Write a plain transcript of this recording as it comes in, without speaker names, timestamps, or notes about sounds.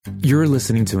You're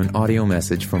listening to an audio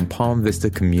message from Palm Vista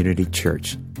Community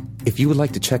Church. If you would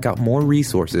like to check out more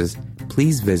resources,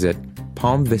 please visit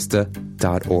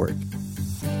palmvista.org.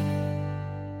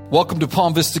 Welcome to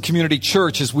Palm Vista Community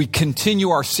Church as we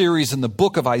continue our series in the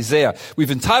book of Isaiah.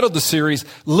 We've entitled the series,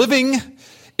 Living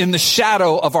in the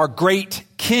Shadow of Our Great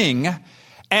King.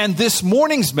 And this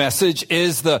morning's message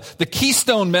is the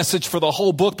keystone message for the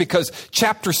whole book, because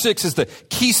chapter 6 is the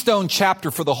keystone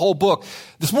chapter for the whole book.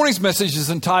 This morning's message is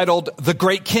entitled, The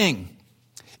Great King.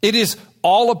 It is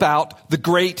all about the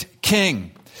great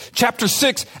king. Chapter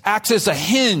 6 acts as a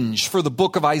hinge for the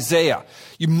book of Isaiah.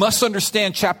 You must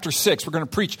understand chapter 6. We're going to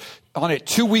preach on it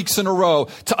 2 weeks in a row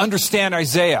to understand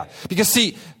Isaiah. Because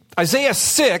see, Isaiah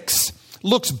 6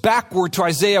 looks backward to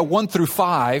Isaiah 1 through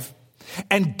 5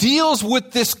 and deals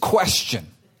with this question.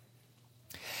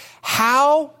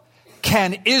 How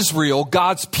can Israel,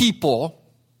 God's people,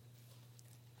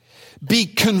 be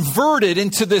converted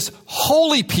into this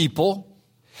holy people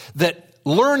that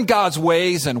learn God's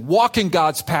ways and walk in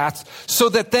God's paths, so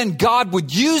that then God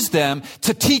would use them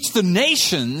to teach the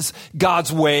nations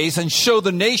God's ways and show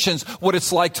the nations what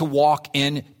it's like to walk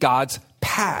in God's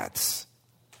paths?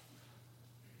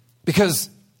 Because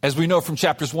as we know from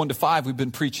chapters 1 to 5, we've been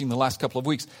preaching the last couple of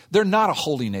weeks, they're not a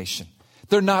holy nation.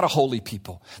 They're not a holy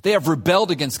people. They have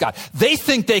rebelled against God. They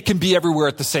think they can be everywhere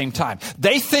at the same time.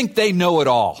 They think they know it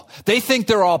all. They think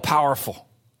they're all powerful.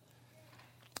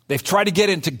 They've tried to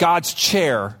get into God's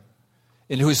chair,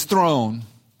 into his throne,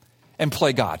 and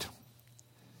play God.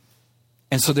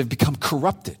 And so they've become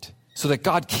corrupted, so that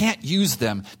God can't use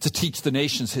them to teach the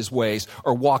nations his ways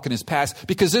or walk in his paths,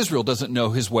 because Israel doesn't know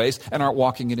his ways and aren't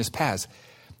walking in his paths.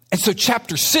 And so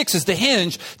chapter 6 is the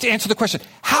hinge to answer the question,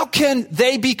 how can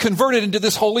they be converted into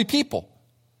this holy people?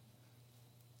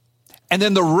 And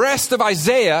then the rest of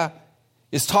Isaiah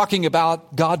is talking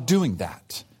about God doing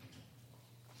that.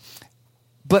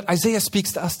 But Isaiah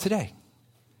speaks to us today,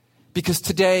 because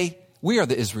today we are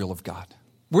the Israel of God.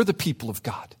 We're the people of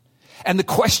God. And the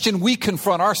question we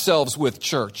confront ourselves with,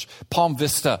 church, Palm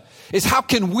Vista, is how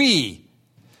can we,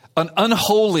 an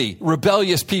unholy,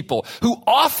 rebellious people who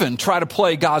often try to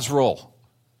play God's role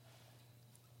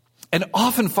and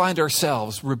often find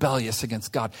ourselves rebellious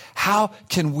against God, how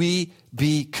can we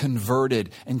be converted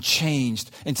and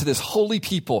changed into this holy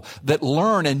people that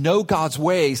learn and know God's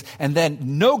ways, and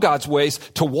then know God's ways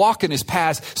to walk in his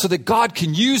paths, so that God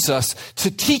can use us to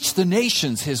teach the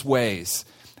nations his ways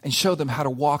and show them how to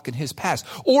walk in his paths?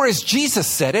 Or as Jesus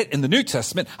said it in the New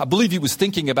Testament, I believe he was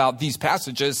thinking about these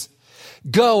passages,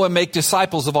 go and make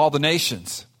disciples of all the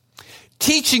nations,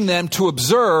 teaching them to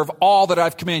observe all that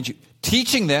I've commanded you.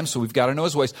 Teaching them, so we've got to know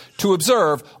his ways, to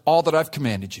observe all that I've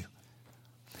commanded you.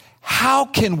 How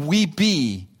can we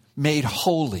be made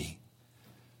holy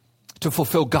to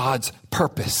fulfill God's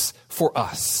purpose for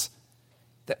us?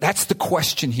 That's the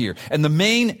question here. And the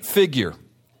main figure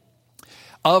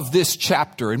of this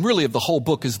chapter, and really of the whole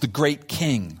book, is the great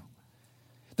king.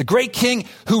 The great king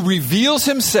who reveals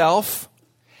himself,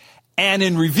 and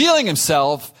in revealing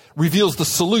himself, reveals the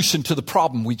solution to the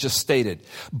problem we just stated,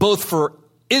 both for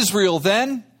Israel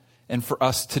then and for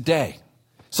us today.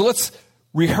 So let's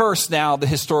rehearse now the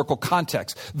historical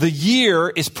context. The year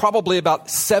is probably about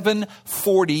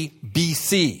 740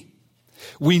 BC.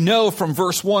 We know from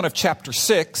verse 1 of chapter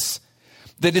 6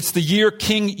 that it's the year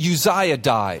King Uzziah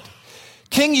died.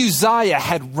 King Uzziah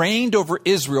had reigned over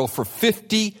Israel for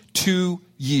 52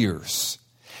 years.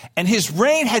 And his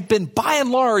reign had been, by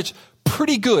and large,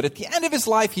 pretty good. At the end of his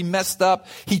life, he messed up.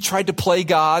 He tried to play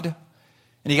God,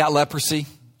 and he got leprosy.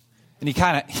 And he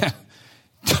kind of,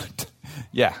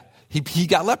 he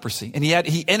got leprosy. And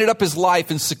he ended up his life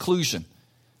in seclusion,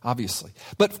 obviously.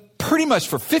 But pretty much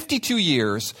for 52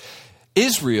 years,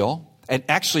 Israel, and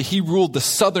actually he ruled the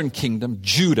southern kingdom,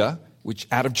 Judah, which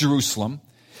out of Jerusalem.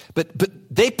 But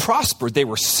they prospered. They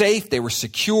were safe. They were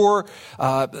secure.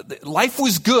 Life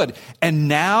was good. And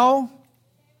now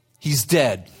he's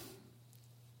dead.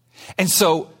 And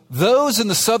so those in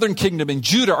the southern kingdom in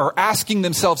Judah are asking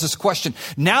themselves this question.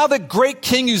 Now that great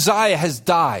King Uzziah has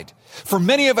died, for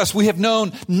many of us, we have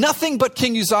known nothing but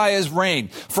King Uzziah's reign.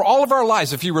 For all of our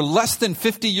lives, if you were less than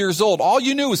 50 years old, all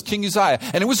you knew was King Uzziah.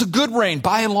 And it was a good reign,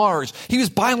 by and large. He was,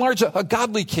 by and large, a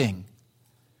godly king.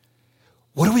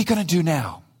 What are we going to do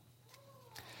now?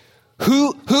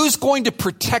 Who's going to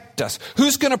protect us?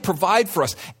 Who's going to provide for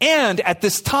us? And at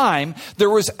this time, there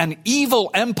was an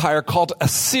evil empire called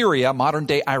Assyria, modern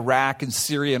day Iraq and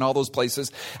Syria and all those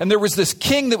places. And there was this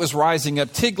king that was rising up,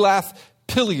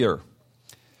 Tiglath-Pileser.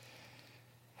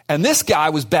 And this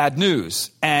guy was bad news.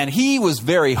 And he was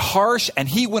very harsh, and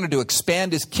he wanted to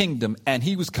expand his kingdom, and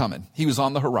he was coming. He was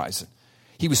on the horizon.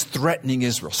 He was threatening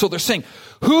Israel. So they're saying,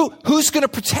 who's going to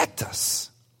protect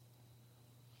us?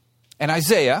 And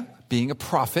Isaiah, being a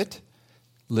prophet,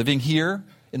 living here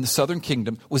in the southern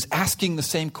kingdom, was asking the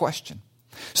same question.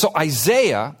 So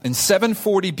Isaiah, in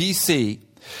 740 BC,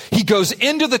 he goes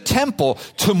into the temple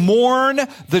to mourn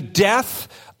the death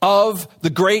of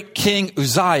the great king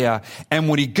Uzziah. And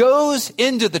when he goes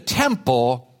into the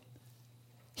temple,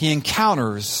 he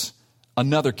encounters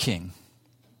another king,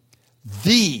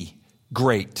 the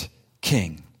great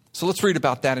king. So let's read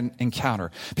about that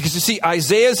encounter. Because you see,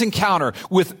 Isaiah's encounter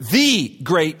with the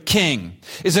great king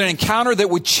is an encounter that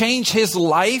would change his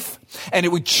life, and it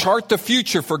would chart the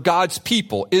future for God's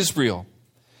people, Israel.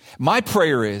 My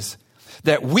prayer is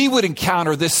that we would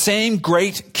encounter this same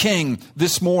great king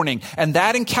this morning, and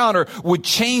that encounter would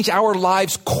change our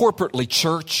lives corporately,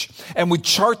 church, and would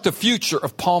chart the future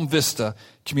of Palm Vista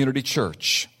Community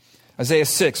Church. Isaiah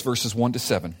 6, verses 1 to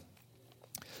 7.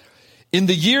 In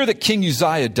the year that King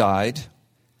Uzziah died,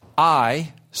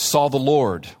 I saw the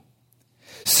Lord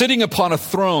sitting upon a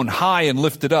throne high and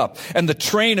lifted up, and the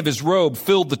train of his robe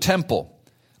filled the temple.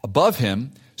 Above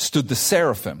him stood the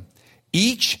seraphim.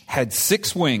 Each had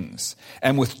 6 wings,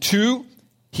 and with 2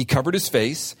 he covered his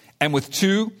face, and with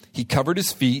 2 he covered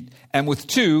his feet, and with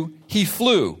 2 he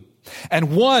flew.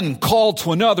 And one called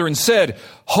to another and said,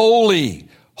 Holy,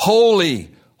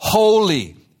 holy,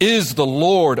 holy is the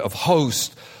Lord of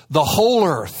hosts. The whole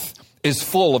earth is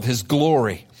full of his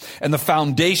glory. And the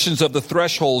foundations of the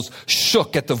thresholds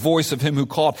shook at the voice of him who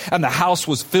called, and the house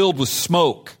was filled with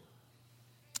smoke.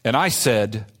 And I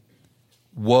said,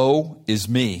 Woe is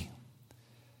me,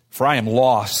 for I am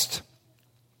lost.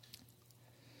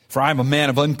 For I am a man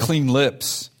of unclean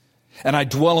lips, and I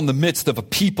dwell in the midst of a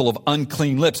people of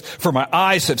unclean lips. For my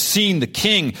eyes have seen the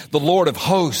King, the Lord of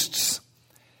hosts.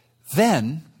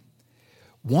 Then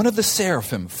one of the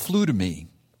seraphim flew to me,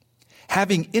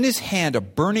 having in his hand a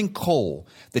burning coal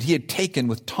that he had taken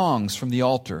with tongs from the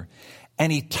altar.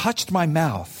 And he touched my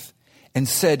mouth and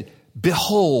said,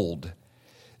 Behold,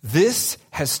 this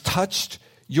has touched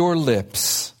your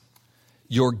lips.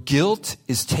 Your guilt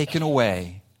is taken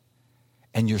away,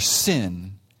 and your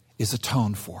sin is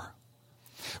atoned for.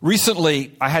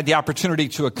 Recently, I had the opportunity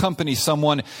to accompany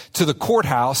someone to the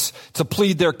courthouse to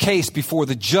plead their case before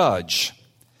the judge.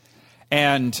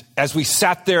 And as we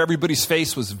sat there, everybody's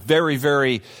face was very,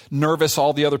 very nervous.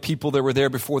 All the other people that were there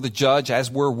before the judge, as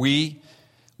were we.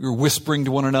 We were whispering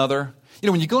to one another. You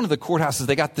know, when you go into the courthouses,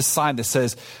 they got this sign that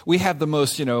says, we have the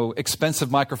most,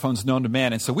 expensive microphones known to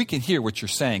man, and so we can hear what you're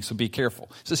saying, so be careful.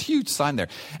 It's this huge sign there.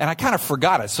 And I kind of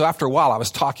forgot it. So after a while, I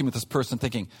was talking with this person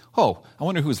thinking, I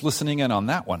wonder who's listening in on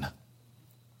that one.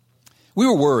 We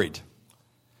were worried.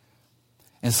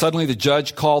 And suddenly the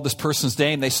judge called this person's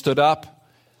name. They stood up.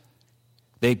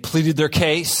 They pleaded their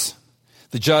case.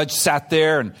 The judge sat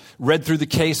there and read through the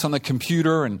case on the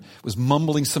computer and was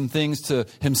mumbling some things to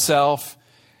himself.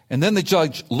 And then the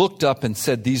judge looked up and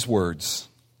said these words,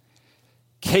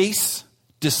 Case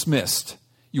dismissed.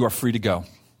 You are free to go.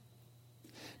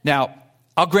 Now,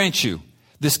 I'll grant you,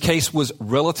 this case was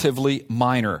relatively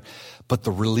minor, but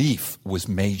the relief was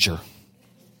major.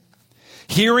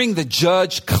 Hearing the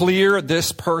judge clear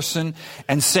this person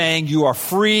and saying, you are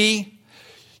free,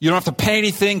 you don't have to pay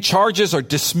anything, charges are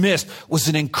dismissed, was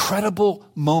an incredible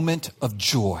moment of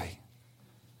joy.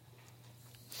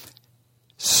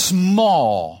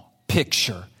 Small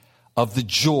picture of the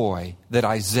joy that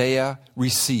Isaiah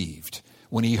received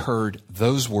when he heard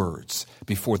those words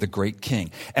before the great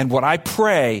king. And what I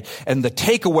pray, and the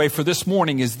takeaway for this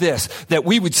morning is this, that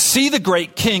we would see the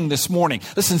great king this morning.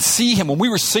 Listen, see him. When we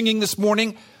were singing this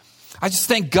morning, I just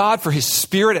thank God for his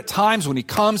spirit at times when he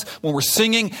comes, when we're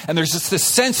singing, and there's just this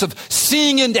sense of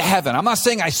seeing into heaven. I'm not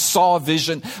saying I saw a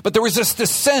vision, but there was just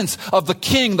this sense of the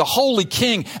king, the holy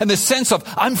king, and this sense of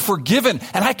I'm forgiven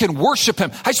and I can worship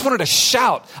him. I just wanted to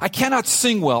shout. I cannot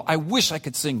sing well. I wish I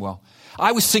could sing well.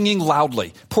 I was singing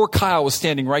loudly. Poor Kyle was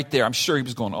standing right there. I'm sure he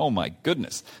was going, oh my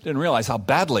goodness. Didn't realize how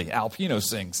badly Al Pino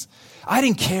sings. I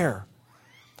didn't care.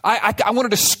 I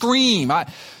wanted to scream.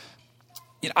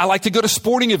 I like to go to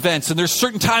sporting events, and there's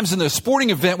certain times in the sporting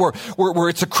event where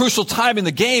it's a crucial time in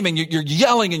the game, and you're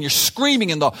yelling and you're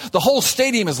screaming, and the whole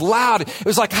stadium is loud. It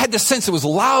was like I had the sense it was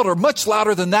louder, much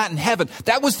louder than that in heaven.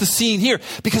 That was the scene here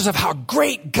because of how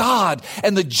great God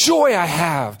and the joy I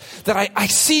have that I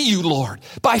see you, Lord.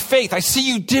 By faith, I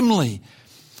see you dimly.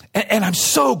 And I'm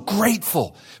so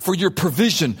grateful for your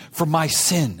provision for my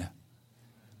sin.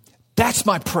 That's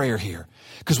my prayer here.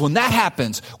 Because when that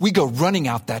happens, we go running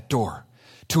out that door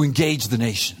to engage the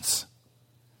nations.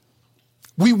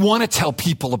 We want to tell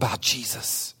people about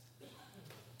Jesus.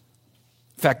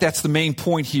 In fact, that's the main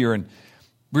point here. And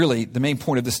really the main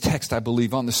point of this text, I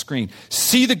believe, on the screen.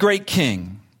 See the great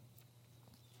King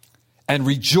and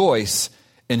rejoice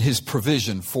in his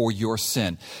provision for your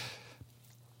sin.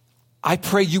 I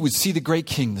pray you would see the great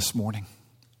King this morning.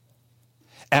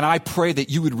 And I pray that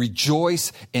you would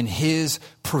rejoice in his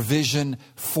provision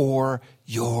for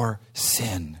your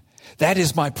sin. That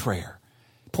is my prayer.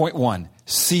 Point 1,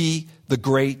 see the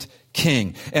great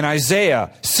King. In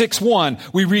Isaiah 6:1,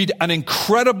 we read an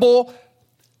incredible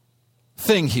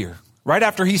thing here. Right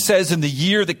after he says, in the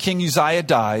year that King Uzziah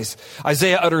dies,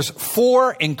 Isaiah utters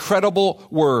 4 incredible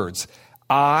words.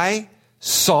 I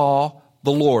saw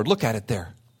the Lord. Look at it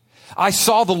there. I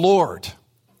saw the Lord.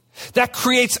 That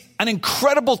creates an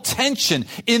incredible tension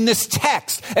in this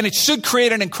text, and it should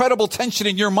create an incredible tension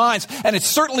in your minds, and it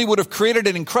certainly would have created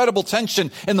an incredible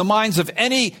tension in the minds of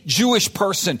any Jewish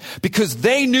person, because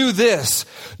they knew this: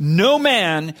 no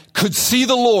man could see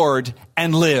the Lord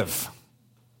and live.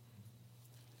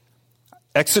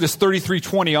 Exodus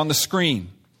 33:20 on the screen.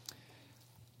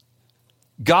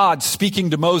 God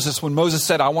speaking to Moses when Moses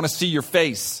said, I want to see your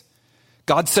face.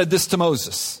 God said this to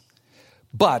Moses.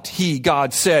 But he,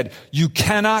 God, said, you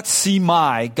cannot see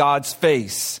my, God's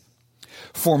face,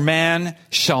 for man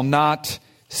shall not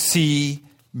see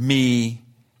me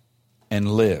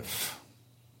and live.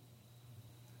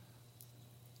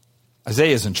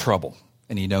 Isaiah is in trouble,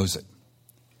 and he knows it.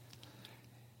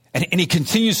 And he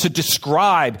continues to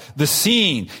describe the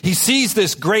scene. He sees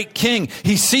this great King.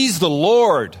 He sees the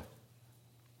Lord.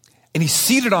 And he's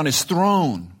seated on his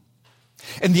throne.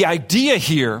 And the idea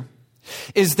here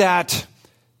is that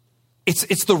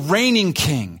it's the reigning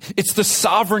king. It's the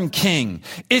sovereign king.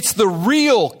 It's the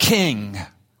real king.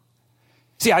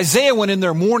 See, Isaiah went in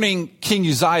there mourning King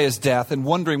Uzziah's death and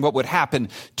wondering what would happen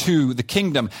to the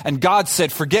kingdom. And God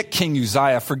said, forget King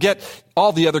Uzziah. Forget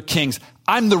all the other kings.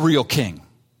 I'm the real king.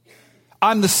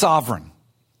 I'm the sovereign.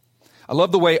 I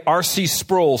love the way R.C.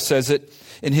 Sproul says it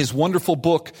in his wonderful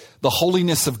book, The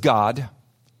Holiness of God.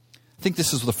 I think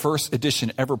this is the first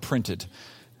edition ever printed.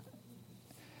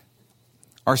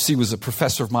 R.C. was a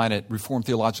professor of mine at Reformed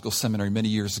Theological Seminary many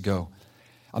years ago.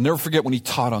 I'll never forget when he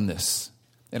taught on this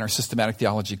in our systematic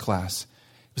theology class.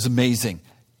 It was amazing.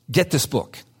 Get this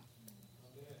book.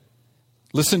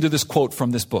 Listen to this quote from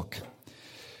this book.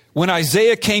 When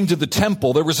Isaiah came to the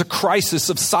temple, there was a crisis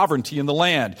of sovereignty in the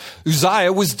land.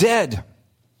 Uzziah was dead.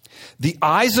 The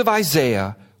eyes of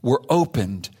Isaiah were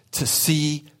opened to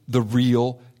see the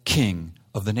real king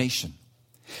of the nation.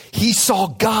 He saw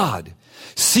God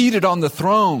seated on the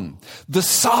throne, the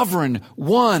sovereign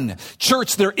one.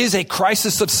 Church, there is a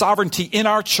crisis of sovereignty in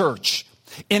our church,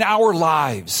 in our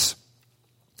lives.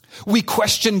 We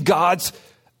question God's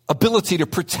ability to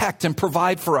protect and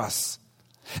provide for us.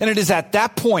 And it is at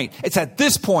that point, it's at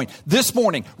this point, this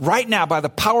morning, right now, by the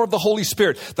power of the Holy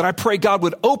Spirit, that I pray God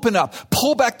would open up,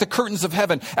 pull back the curtains of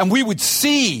heaven, and we would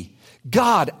see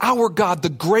God, our God, the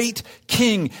great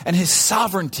King, and his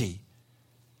sovereignty.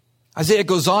 Isaiah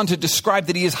goes on to describe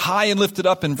that he is high and lifted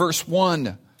up in verse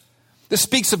 1. This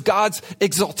speaks of God's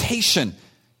exaltation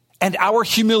and our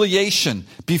humiliation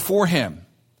before him.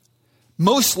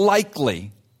 Most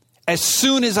likely, as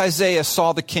soon as Isaiah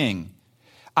saw the king,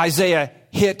 Isaiah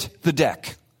hit the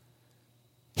deck.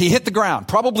 He hit the ground,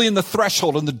 probably in the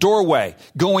threshold, in the doorway,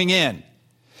 going in.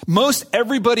 Most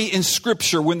everybody in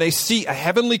Scripture, when they see a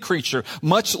heavenly creature,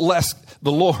 much less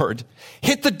the Lord,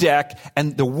 hit the deck,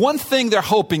 and the one thing they're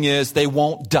hoping is they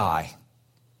won't die.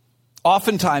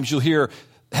 Oftentimes you'll hear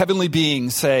heavenly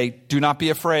beings say, do not be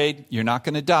afraid, you're not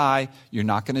going to die, you're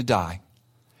not going to die.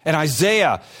 And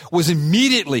Isaiah was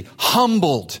immediately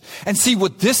humbled. And see,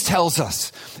 what this tells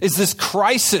us is this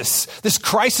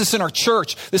crisis in our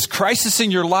church, this crisis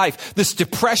in your life, this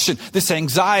depression, this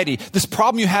anxiety, this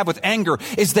problem you have with anger,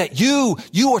 is that you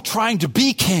are trying to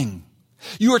be king.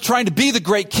 You are trying to be the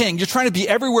great king. You're trying to be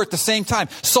everywhere at the same time,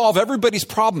 solve everybody's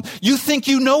problem. You think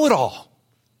you know it all.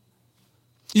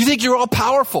 You think you're all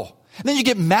powerful. And then you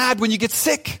get mad when you get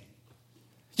sick.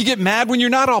 You get mad when you're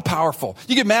not all powerful.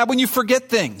 You get mad when you forget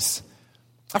things.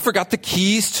 I forgot the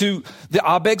keys to the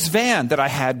Abegs van that I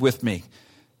had with me.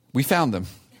 We found them.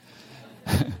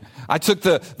 I took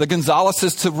the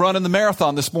Gonzaleses to run in the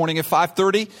marathon this morning at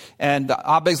 5:30, and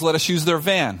Abegs let us use their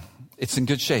van. It's in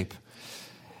good shape.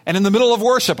 And in the middle of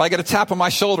worship, I get a tap on my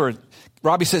shoulder.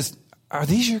 Robbie says, are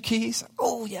these your keys?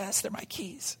 Oh, yes, they're my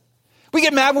keys. We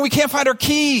get mad when we can't find our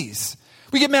keys.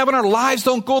 We get mad when our lives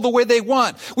don't go the way they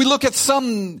want. We look at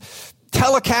some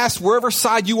telecast, wherever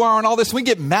side you are on all this, and we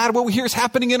get mad at what we hear is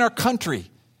happening in our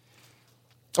country.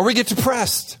 Or we get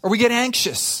depressed, or we get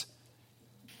anxious.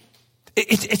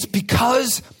 It's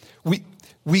because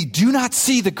we do not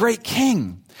see the great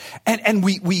king. And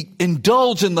we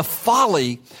indulge in the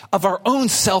folly of our own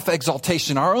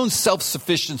self-exaltation, our own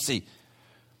self-sufficiency.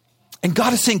 And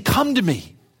God is saying, come to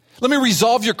me. Let me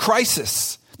resolve your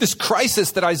crisis. This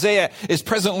crisis that Isaiah is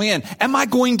presently in. Am I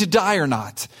going to die or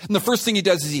not? And the first thing he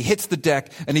does is he hits the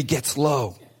deck and he gets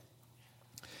low.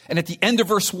 And at the end of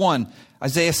verse 1,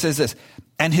 Isaiah says this,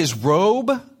 and his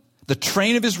robe, the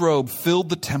train of his robe filled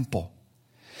the temple.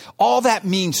 All that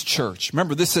means, church,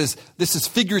 remember this is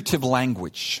figurative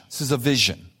language. This is a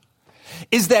vision.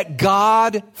 Is that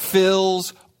God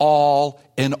fills all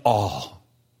in all.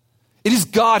 It is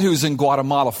God who is in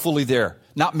Guatemala fully there.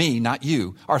 Not me, not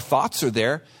you. Our thoughts are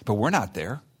there, but we're not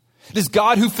there. It is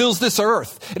God who fills this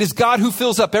earth. It is God who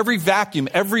fills up every vacuum,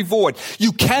 every void.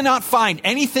 You cannot find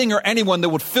anything or anyone that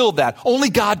would fill that. Only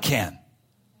God can.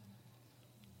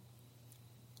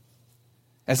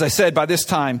 As I said, by this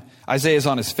time, Isaiah's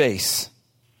on his face.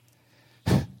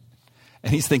 And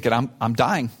he's thinking, I'm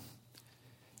dying.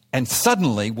 And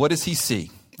suddenly, what does he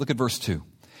see? Look at verse 2.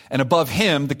 And above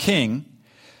him, the king,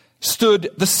 stood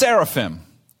the seraphim.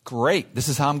 Great, this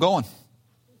is how I'm going.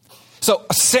 So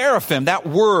a seraphim, that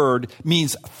word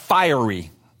means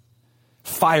fiery.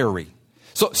 Fiery.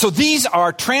 So these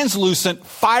are translucent,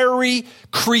 fiery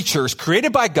creatures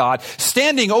created by God,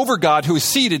 standing over God who is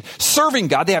seated, serving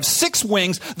God. They have 6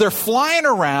 wings. They're flying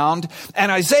around.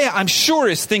 And Isaiah, I'm sure,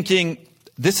 is thinking,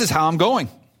 this is how I'm going.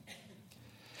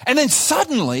 And then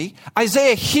suddenly,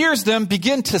 Isaiah hears them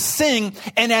begin to sing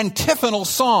an antiphonal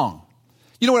song.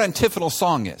 You know what antiphonal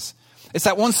song is? It's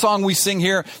that one song we sing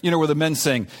here, where the men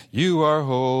sing, you are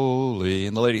holy,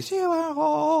 and the ladies, you are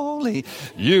holy,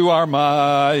 you are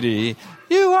mighty,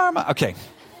 you are mighty. Okay.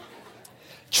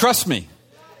 Trust me.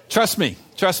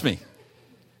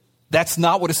 That's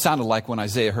not what it sounded like when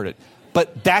Isaiah heard it.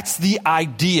 But that's the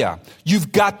idea.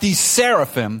 You've got these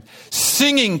seraphim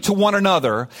singing to one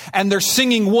another, and they're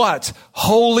singing what?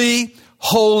 Holy,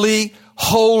 holy,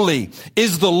 holy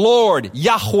is the Lord,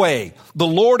 Yahweh. The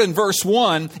Lord in verse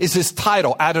 1 is his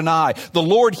title, Adonai. The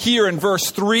Lord here in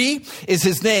verse 3 is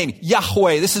his name,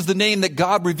 Yahweh. This is the name that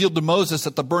God revealed to Moses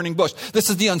at the burning bush. This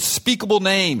is the unspeakable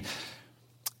name.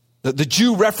 The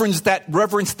Jew reverenced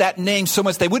that name so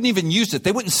much they wouldn't even use it.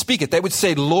 They wouldn't speak it. They would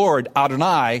say Lord,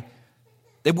 Adonai.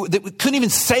 They couldn't even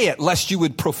say it lest you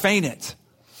would profane it.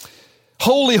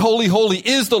 Holy, holy, holy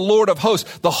is the Lord of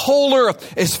hosts. The whole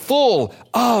earth is full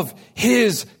of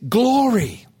his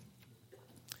glory.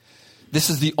 This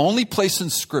is the only place in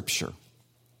Scripture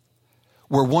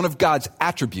where one of God's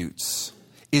attributes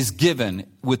is given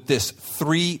with this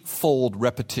 3-fold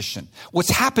repetition. What's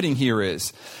happening here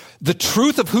is the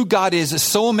truth of who God is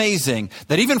so amazing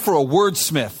that even for a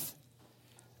wordsmith,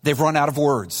 they've run out of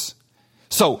words.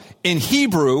 So in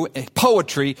Hebrew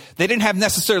poetry, they didn't have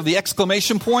necessarily the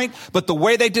exclamation point, but the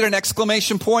way they did an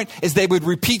exclamation point is they would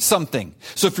repeat something.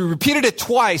 So if you repeated it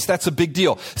twice, that's a big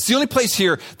deal. It's the only place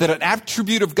here that an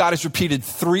attribute of God is repeated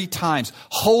 3 times.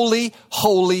 Holy,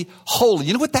 holy, holy.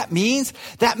 You know what that means?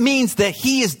 That means that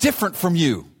he is different from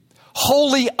you.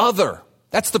 Holy other.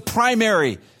 That's the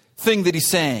primary thing that he's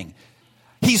saying.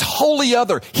 He's wholly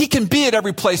other. He can be at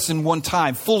every place in one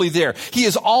time, fully there. He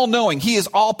is all-knowing. He is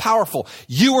all-powerful.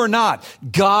 You are not.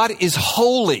 God is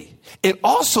holy. It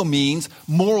also means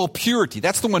moral purity.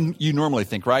 That's the one you normally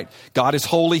think, right? God is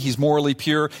holy. He's morally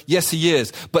pure. Yes, he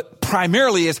is. But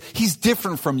primarily is he's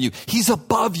different from you. He's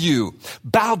above you.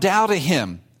 Bow down to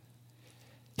him.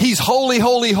 He's holy,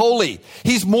 holy, holy.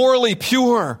 He's morally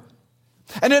pure.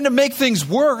 And then to make things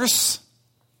worse,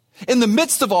 in the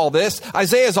midst of all this,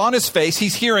 Isaiah's on his face.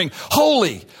 He's hearing,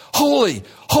 holy, holy,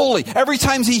 holy. Every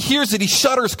time he hears it, he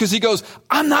shudders because he goes,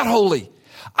 I'm not holy.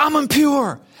 I'm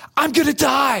impure. I'm going to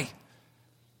die.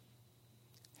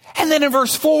 And then in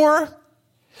verse 4,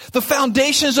 the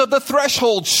foundations of the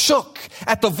threshold shook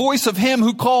at the voice of him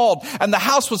who called, and the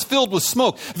house was filled with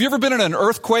smoke. Have you ever been in an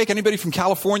earthquake? Anybody from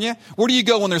California? Where do you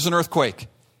go when there's an earthquake?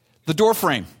 The door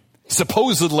frame.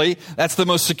 Supposedly, that's the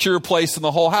most secure place in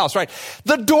the whole house, right?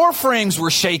 The door frames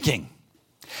were shaking.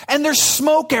 And there's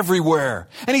smoke everywhere.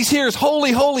 And he hears,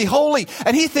 holy, holy, holy.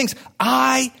 And he thinks,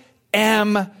 I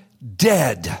am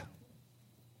dead.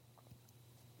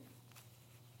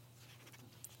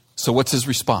 So what's his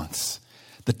response?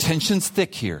 The tension's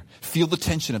thick here. Feel the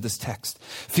tension of this text.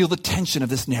 Feel the tension of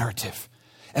this narrative.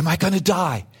 Am I going to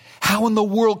die? How in the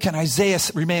world can Isaiah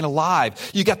remain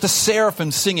alive? You got the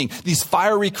seraphim singing, these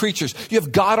fiery creatures. You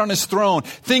have God on his throne.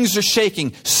 Things are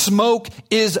shaking. Smoke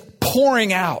is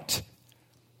pouring out.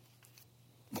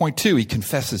 Point 2, he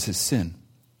confesses his sin.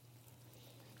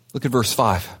 Look at verse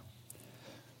 5.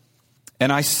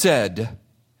 And I said,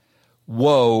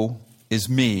 woe is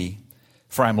me,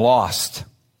 for I'm lost.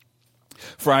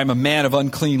 For I am a man of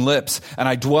unclean lips, and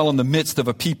I dwell in the midst of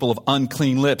a people of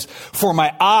unclean lips. For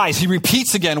my eyes, he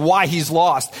repeats again why he's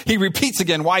lost. He repeats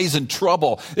again why he's in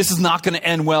trouble. This is not going to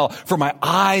end well. For my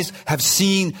eyes have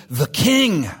seen the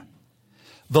King,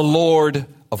 the Lord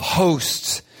of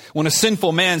hosts. When a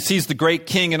sinful man sees the great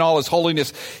King in all his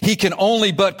holiness, he can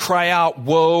only but cry out,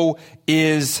 woe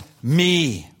is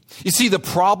me. You see, the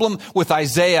problem with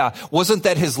Isaiah wasn't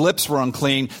that his lips were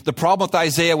unclean. The problem with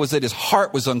Isaiah was that his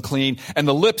heart was unclean. And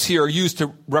the lips here are used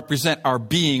to represent our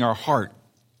being, our heart.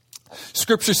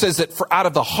 Scripture says that for out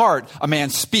of the heart, a man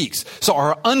speaks. So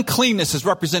our uncleanness is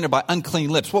represented by unclean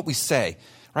lips, what we say,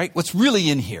 right? What's really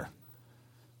in here.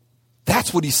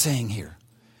 That's what he's saying here.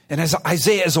 And as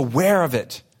Isaiah is aware of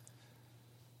it,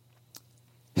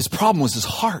 his problem was his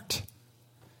heart.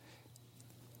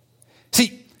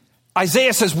 See,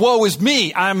 Isaiah says, woe is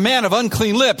me. I'm a man of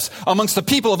unclean lips amongst the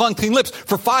people of unclean lips.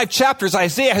 For 5 chapters,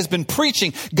 Isaiah has been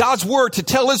preaching God's word to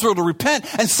tell Israel to repent.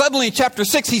 And suddenly in chapter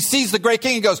 6, he sees the great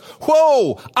King and goes,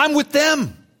 whoa, I'm with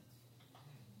them.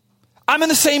 I'm in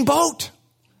the same boat.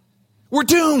 We're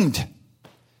doomed.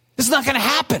 This is not going to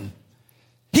happen.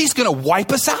 He's going to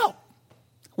wipe us out.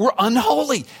 We're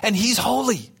unholy and he's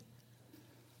holy.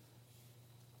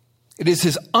 It is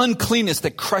his uncleanness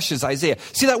that crushes Isaiah.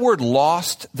 See that word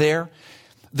lost there?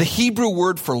 The Hebrew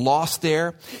word for lost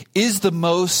there is the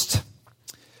most,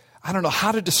 I don't know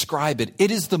how to describe it.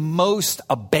 It is the most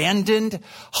abandoned,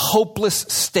 hopeless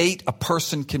state a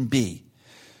person can be.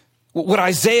 What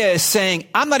Isaiah is saying,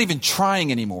 I'm not even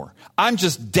trying anymore. I'm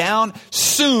just down.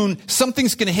 Soon,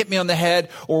 something's going to hit me on the head,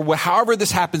 or however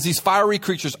this happens, these fiery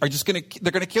creatures are just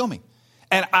they're going to kill me.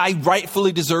 And I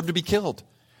rightfully deserve to be killed.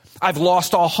 I've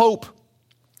lost all hope.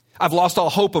 I've lost all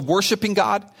hope of worshiping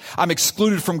God. I'm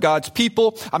excluded from God's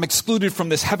people. I'm excluded from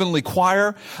this heavenly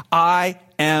choir. I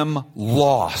am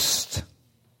lost.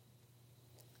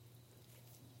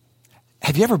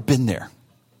 Have you ever been there?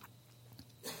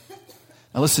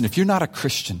 Now listen, if you're not a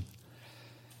Christian,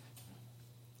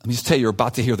 let me just tell you, you're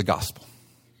about to hear the gospel.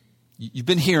 You've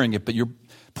been hearing it, but your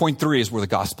point 3 is where the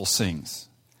gospel sings.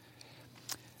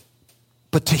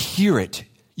 But to hear it,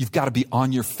 you've got to be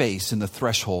on your face in the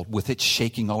threshold with it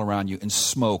shaking all around you and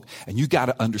smoke. And you got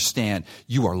to understand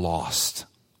you are lost.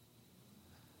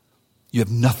 You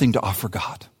have nothing to offer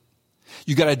God.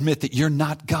 You got to admit that you're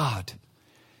not God.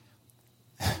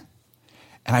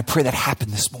 And I pray that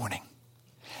happened this morning.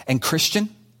 And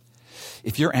Christian,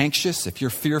 if you're anxious, if you're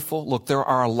fearful, look, there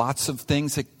are lots of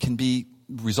things that can be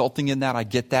resulting in that. I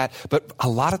get that. But a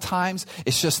lot of times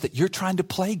it's just that you're trying to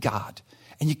play God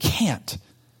and you can't.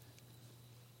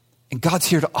 And God's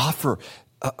here to offer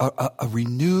a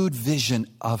renewed vision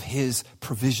of his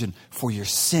provision for your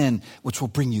sin, which will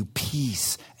bring you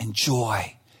peace and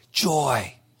joy.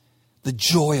 Joy. The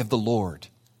joy of the Lord.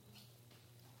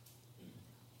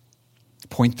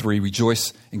 Point 3,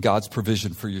 rejoice in God's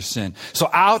provision for your sin. So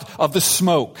out of the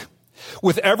smoke,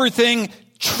 with everything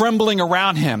trembling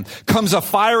around him, comes a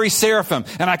fiery seraphim.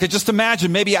 And I could just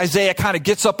imagine maybe Isaiah kind of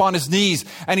gets up on his knees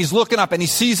and he's looking up and he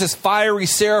sees this fiery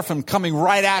seraphim coming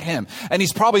right at him. And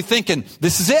he's probably thinking,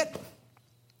 this is it.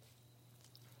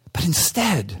 But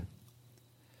instead,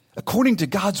 according to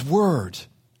God's word,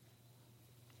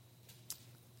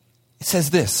 it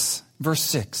says this, verse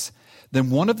 6, then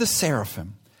one of the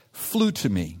seraphim flew to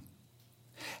me,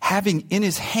 having in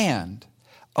his hand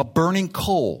a burning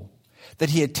coal that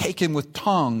he had taken with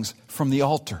tongs from the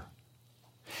altar.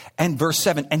 And verse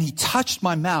 7, and he touched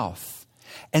my mouth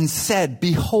and said,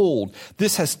 behold,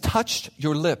 this has touched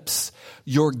your lips.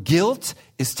 Your guilt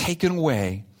is taken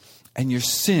away and your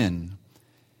sin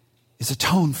is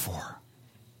atoned for.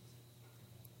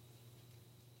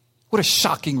 What a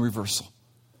shocking reversal.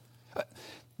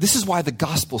 This is why the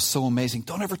gospel is so amazing.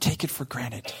 Don't ever take it for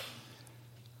granted.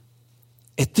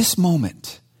 At this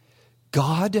moment,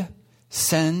 God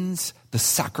sends the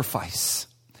sacrifice.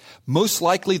 Most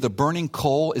likely the burning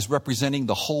coal is representing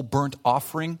the whole burnt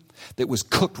offering that was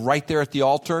cooked right there at the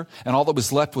altar, and all that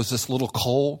was left was this little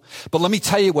coal. But let me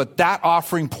tell you what that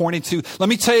offering pointed to. Let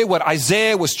me tell you what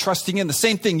Isaiah was trusting in, the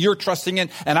same thing you're trusting in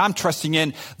and I'm trusting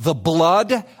in, the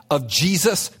blood of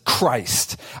Jesus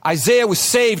Christ. Isaiah was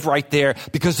saved right there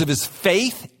because of his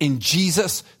faith in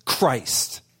Jesus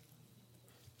Christ.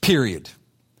 Period.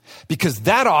 Because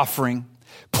that offering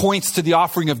points to the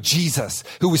offering of Jesus,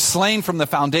 who was slain from the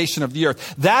foundation of the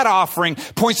earth. That offering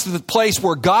points to the place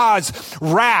where God's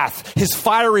wrath, his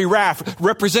fiery wrath,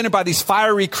 represented by these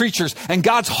fiery creatures, and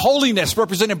God's holiness,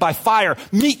 represented by fire,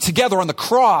 meet together on the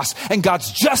cross, and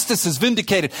God's justice is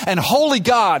vindicated. And holy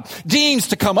God deigns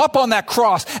to come up on that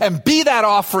cross and be that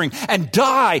offering and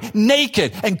die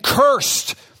naked and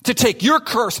cursed to take your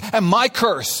curse and my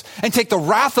curse and take the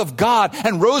wrath of God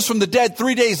and rose from the dead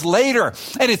 3 days later.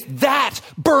 And it's that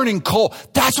burning coal.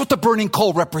 That's what the burning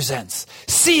coal represents.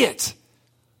 See it.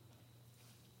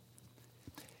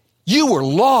 You were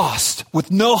lost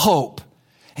with no hope,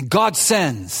 and God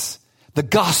sends the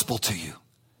gospel to you.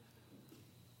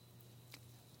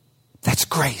 That's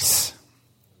grace.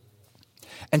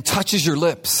 And touches your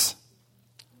lips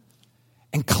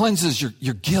and cleanses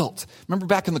your guilt. Remember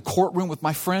back in the courtroom with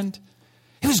my friend?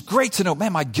 It was great to know,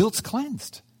 man, my guilt's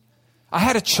cleansed. I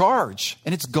had a charge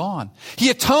and it's gone. He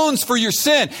atones for your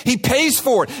sin. He pays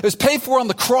for it. It was paid for on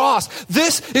the cross.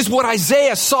 This is what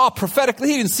Isaiah saw prophetically.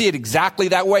 He didn't see it exactly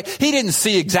that way. He didn't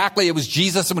see exactly it was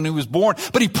Jesus when he was born,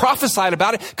 but he prophesied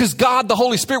about it because God, the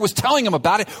Holy Spirit, was telling him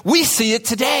about it. We see it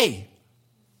today.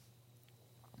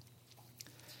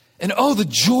 And oh, the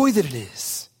joy that it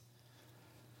is.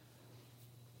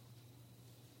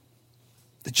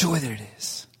 The joy that it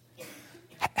is.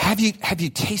 Have you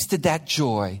tasted that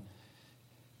joy?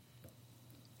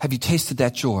 Have you tasted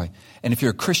that joy? And if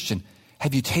you're a Christian,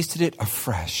 have you tasted it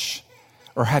afresh?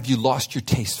 Or have you lost your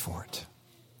taste for it?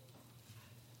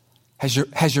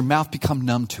 Has your mouth become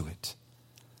numb to it?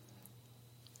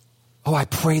 Oh, I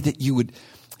pray that you would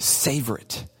savor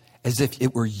it as if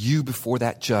it were you before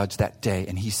that judge that day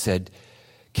and he said,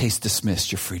 case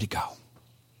dismissed, you're free to go.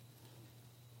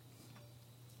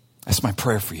 That's my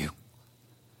prayer for you.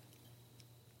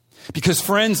 Because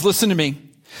friends, listen to me.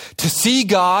 To see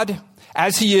God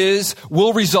as he is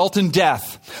will result in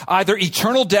death. Either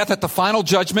eternal death at the final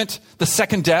judgment, the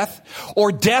second death,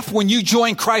 or death when you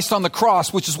join Christ on the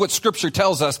cross, which is what Scripture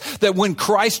tells us, that when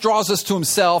Christ draws us to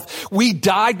himself, we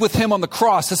died with him on the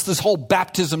cross. It's this whole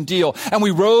baptism deal. And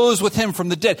we rose with him from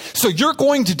the dead. So you're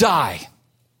going to die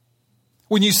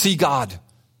when you see God.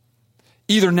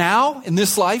 Either now, in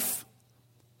this life,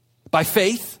 by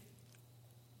faith,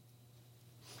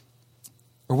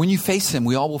 or when you face him,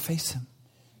 we all will face him.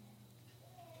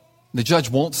 The judge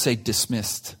won't say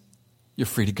dismissed. You're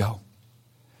free to go.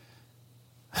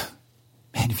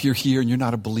 Man, if you're here and you're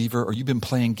not a believer or you've been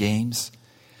playing games,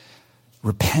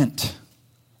 repent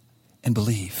and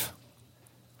believe.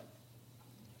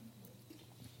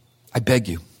 I beg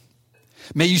you.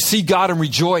 May you see God and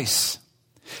rejoice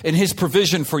in his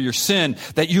provision for your sin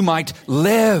that you might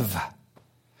live.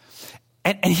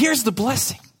 And here's the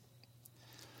blessing.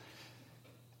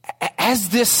 As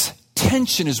this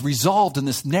tension is resolved in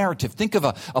this narrative, think of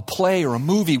a play or a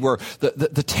movie where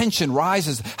the tension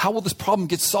rises. How will this problem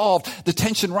get solved? The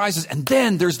tension rises, and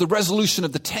then there's the resolution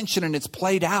of the tension, and it's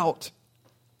played out.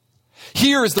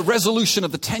 Here is the resolution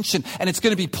of the tension, and it's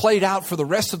going to be played out for the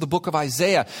rest of the book of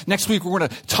Isaiah. Next week, we're going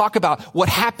to talk about what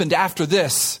happened after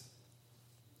this.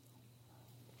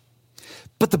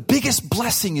 But the biggest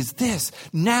blessing is this.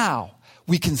 Now,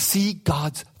 we can see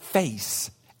God's face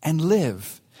and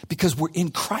live because we're in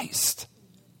Christ.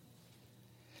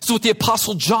 So what the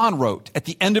Apostle John wrote at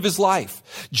the end of his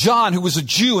life. John, who was a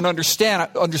Jew and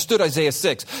understood Isaiah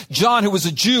 6. John, who was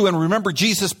a Jew and remembered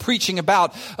Jesus preaching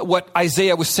about what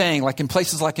Isaiah was saying, like in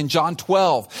places like in John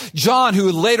 12. John,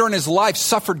 who later in his life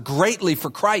suffered greatly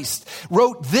for Christ,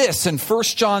 wrote this in 1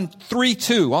 John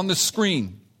 3:2 on the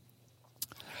screen.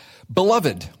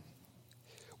 Beloved,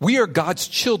 we are God's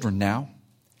children now,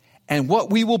 and what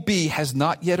we will be has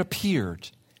not yet appeared.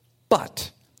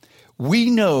 But we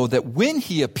know that when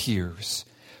he appears,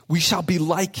 we shall be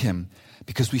like him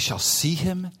because we shall see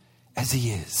him as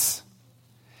he is.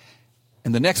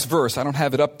 And the next verse, I don't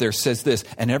have it up there, says this,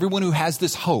 and everyone who has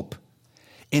this hope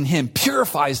in him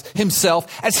purifies himself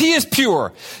as he is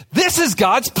pure. This is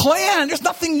God's plan. There's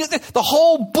nothing new. The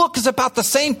whole book is about the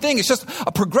same thing. It's just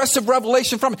a progressive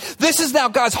revelation from it. This is now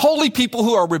God's holy people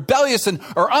who are rebellious and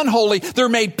are unholy. They're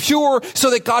made pure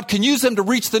so that God can use them to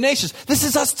reach the nations. This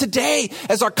is us today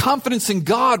as our confidence in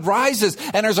God rises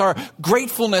and as our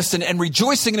gratefulness and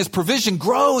rejoicing in his provision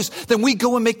grows, then we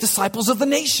go and make disciples of the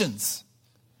nations.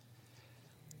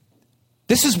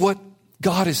 This is what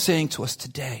God is saying to us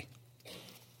today.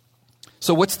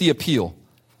 So what's the appeal?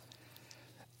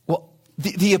 Well,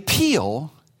 the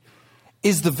appeal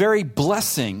is the very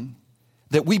blessing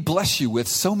that we bless you with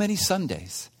so many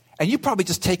Sundays. And you probably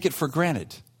just take it for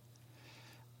granted.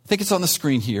 I think it's on the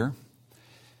screen here.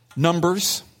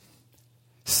 Numbers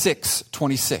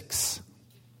 6:26.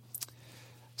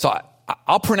 So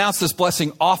I'll pronounce this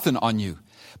blessing often on you.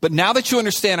 But now that you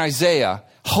understand Isaiah,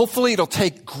 hopefully it'll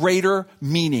take greater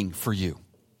meaning for you.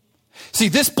 See,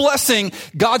 this blessing,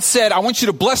 God said, I want you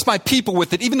to bless my people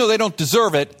with it, even though they don't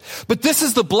deserve it. But this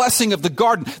is the blessing of the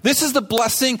garden. This is the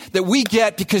blessing that we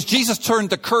get because Jesus turned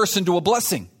the curse into a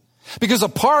blessing. Because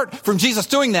apart from Jesus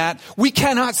doing that, we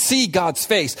cannot see God's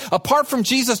face. Apart from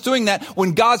Jesus doing that,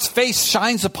 when God's face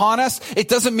shines upon us, it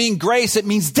doesn't mean grace, it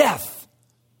means death.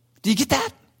 Do you get that?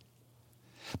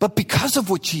 But because of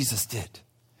what Jesus did,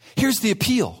 here's the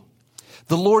appeal.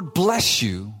 The Lord bless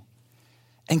you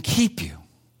and keep you.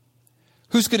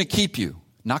 Who's going to keep you?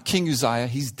 Not King Uzziah,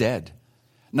 he's dead.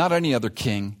 Not any other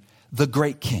king, the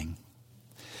great king.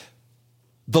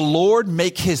 The Lord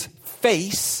make his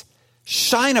face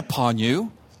shine upon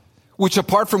you, which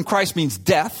apart from Christ means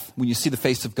death, when you see the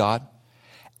face of God,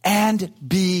 and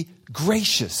be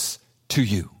gracious to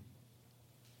you.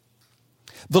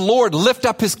 The Lord lift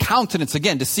up his countenance,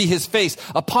 again, to see his face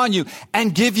upon you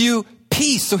and give you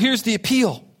peace. So here's the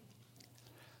appeal.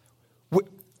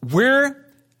 Where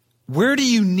do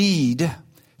you need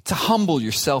to humble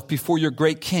yourself before your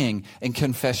great king and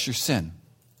confess your sin?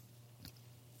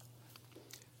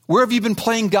 Where have you been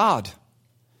playing God?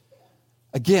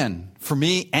 Again, for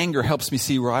me, anger helps me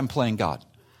see where I'm playing God.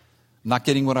 I'm not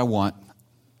getting what I want,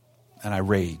 and I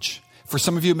rage. For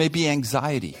some of you, it may be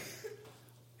anxiety.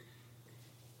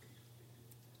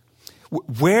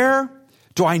 Where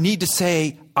do I need to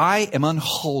say, I am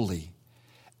unholy,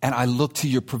 and I look to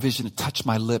your provision to touch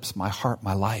my lips, my heart,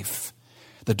 my life?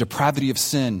 The depravity of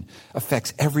sin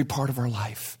affects every part of our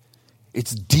life.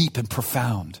 It's deep and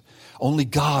profound. Only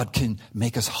God can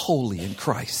make us holy in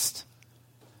Christ.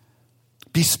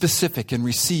 Be specific and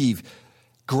receive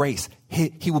grace.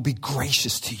 He will be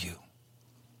gracious to you.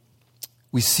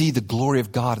 We see the glory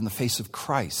of God in the face of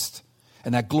Christ.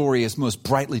 And that glory is most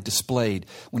brightly displayed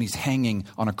when he's hanging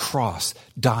on a cross,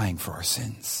 dying for our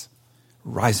sins,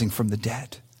 rising from the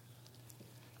dead.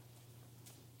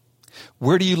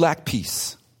 Where do you lack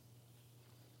peace?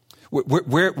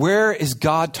 Where is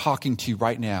God talking to you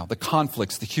right now? The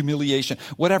conflicts, the humiliation,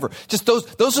 whatever. Just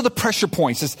those are the pressure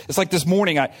points. It's like this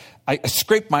morning I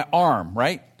scraped my arm,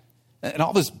 right? And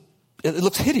all this, it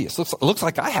looks hideous. It looks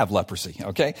like I have leprosy,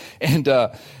 okay? And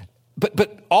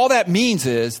but all that means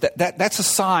is that's a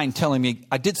sign telling me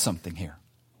I did something here.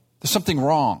 There's something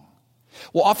wrong.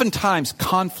 Well, oftentimes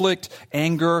conflict,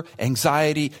 anger,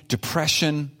 anxiety,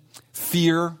 depression,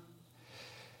 fear,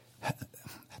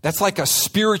 that's like a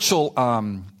spiritual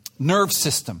nerve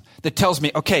system that tells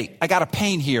me, okay, I got a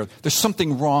pain here. There's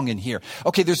something wrong in here.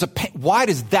 Okay, there's a pain. Why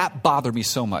does that bother me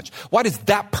so much? Why does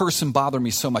that person bother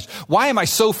me so much? Why am I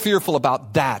so fearful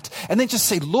about that? And then just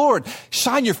say, Lord,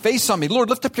 shine your face on me. Lord,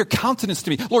 lift up your countenance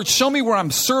to me. Lord, show me where I'm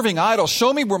serving idols.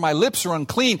 Show me where my lips are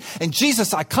unclean. And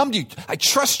Jesus, I come to you. I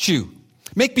trust you.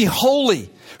 Make me holy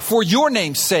for your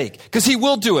name's sake, because he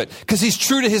will do it, because he's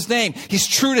true to his name. He's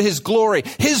true to his glory.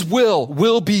 His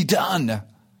will be done.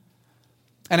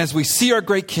 And as we see our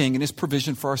great king and his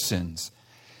provision for our sins,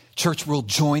 church will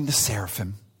join the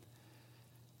seraphim.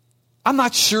 I'm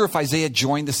not sure if Isaiah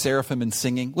joined the seraphim in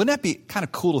singing. Wouldn't that be kind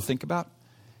of cool to think about?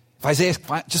 If Isaiah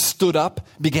just stood up,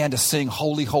 began to sing,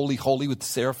 holy, holy, holy with the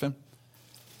seraphim.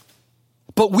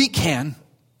 But we can.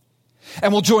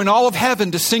 And we'll join all of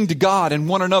heaven to sing to God and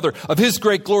one another of his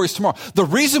great glories tomorrow. The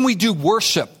reason we do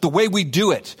worship the way we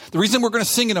do it, the reason we're going to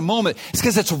sing in a moment, is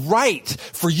because it's right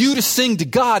for you to sing to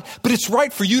God, but it's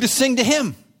right for you to sing to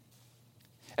him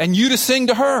and you to sing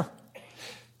to her.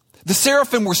 The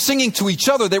seraphim were singing to each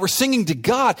other. They were singing to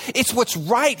God. It's what's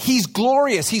right. He's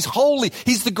glorious. He's holy.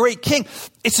 He's the great king.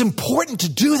 It's important to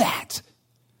do that.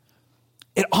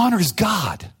 It honors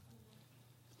God.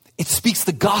 It speaks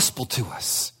the gospel to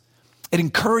us. It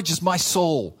encourages my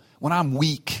soul when I'm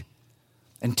weak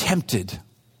and tempted.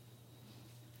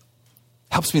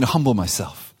 Helps me to humble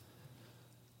myself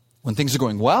when things are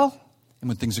going well and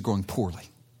when things are going poorly.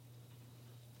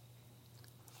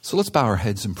 So let's bow our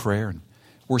heads in prayer. And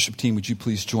worship team, would you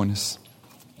please join us?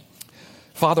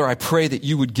 Father, I pray that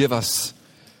you would give us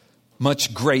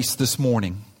much grace this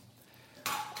morning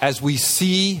as we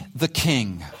see the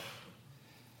King.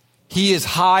 He is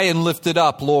high and lifted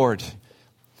up, Lord.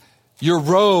 Your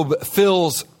robe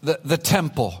fills the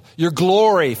temple. Your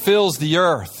glory fills the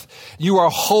earth. You are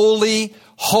holy,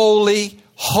 holy,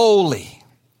 holy.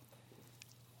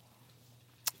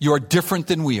 You are different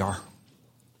than we are.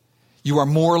 You are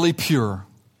morally pure.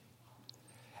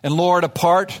 And Lord,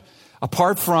 apart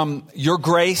from your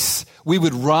grace, we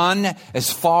would run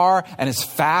as far and as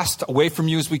fast away from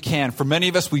you as we can. For many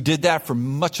of us, we did that for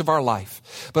much of our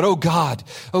life. But oh God,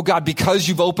 because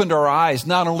you've opened our eyes,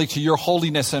 not only to your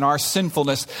holiness and our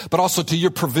sinfulness, but also to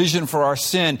your provision for our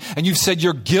sin. And you've said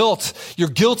your guilt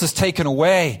is taken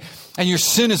away. and your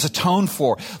sin is atoned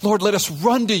for. Lord, let us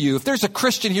run to you. If there's a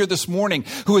Christian here this morning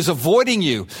who is avoiding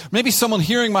you, maybe someone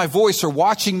hearing my voice or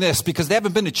watching this because they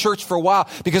haven't been to church for a while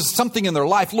because of something in their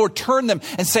life, Lord, turn them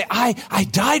and say, I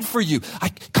died for you.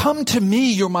 Come to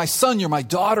me. You're my son. You're my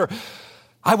daughter.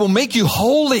 I will make you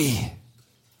holy.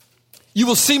 You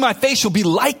will see my face. You'll be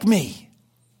like me.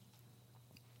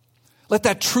 Let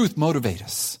that truth motivate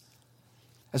us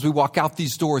as we walk out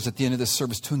these doors at the end of this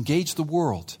service to engage the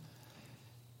world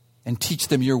and teach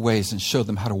them your ways and show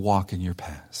them how to walk in your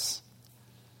paths.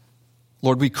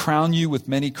 Lord, we crown you with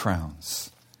many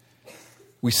crowns.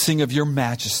 We sing of your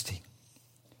majesty.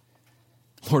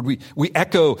 Lord, we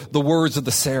echo the words of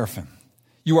the seraphim.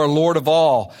 You are Lord of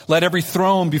all. Let every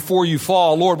throne before you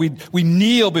fall. Lord, we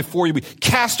kneel before you. We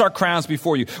cast our crowns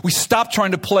before you. We stop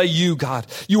trying to play you, God.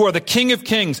 You are the King of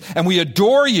Kings, and we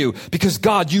adore you because,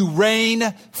 God, you reign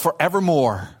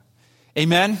forevermore.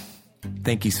 Amen.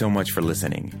 Thank you so much for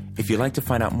listening. If you'd like to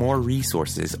find out more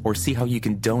resources or see how you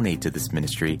can donate to this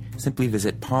ministry, simply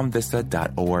visit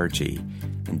palmvista.org.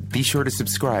 And be sure to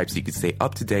subscribe so you can stay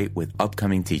up to date with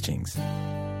upcoming teachings.